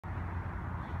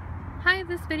Hi,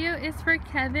 this video is for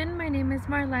Kevin. My name is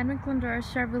Marlene with Glendora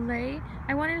Chevrolet.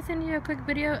 I wanted to send you a quick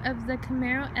video of the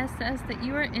Camaro SS that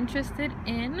you are interested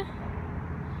in.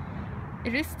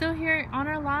 It is still here on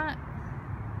our lot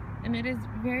and it is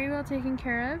very well taken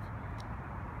care of.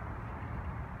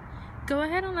 Go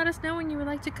ahead and let us know when you would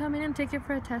like to come in and take it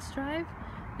for a test drive.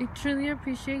 We truly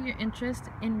appreciate your interest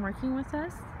in working with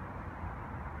us.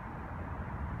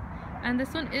 And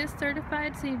this one is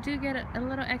certified, so you do get a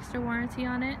little extra warranty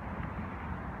on it.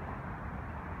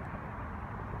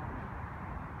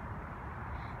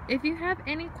 If you have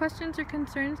any questions or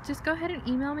concerns, just go ahead and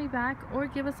email me back or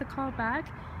give us a call back.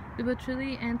 We will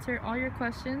truly answer all your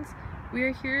questions. We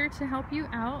are here to help you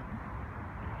out.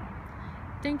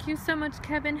 Thank you so much,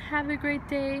 Kevin. Have a great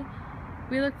day.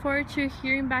 We look forward to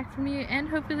hearing back from you and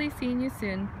hopefully seeing you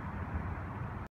soon.